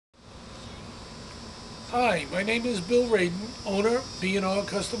Hi, my name is Bill Radin, owner B&R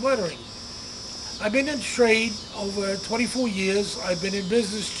Custom Lettering. I've been in trade over 24 years. I've been in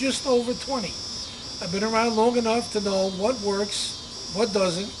business just over 20. I've been around long enough to know what works, what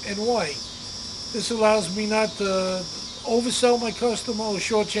doesn't, and why. This allows me not to oversell my customer or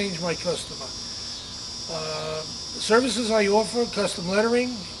shortchange my customer. The services I offer: custom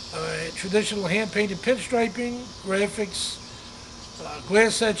lettering, traditional hand-painted pinstriping, graphics,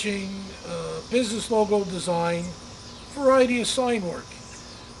 glass etching, business logo design, variety of sign work.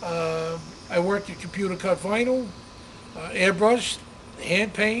 Uh, I work at computer cut vinyl, airbrush,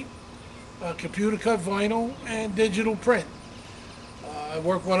 hand paint, computer cut vinyl, and digital print. I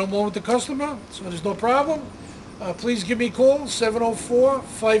work one-on-one with the customer, so there's no problem. Please give me a call,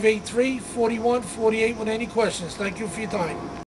 704-583-4148 with any questions. Thank you for your time.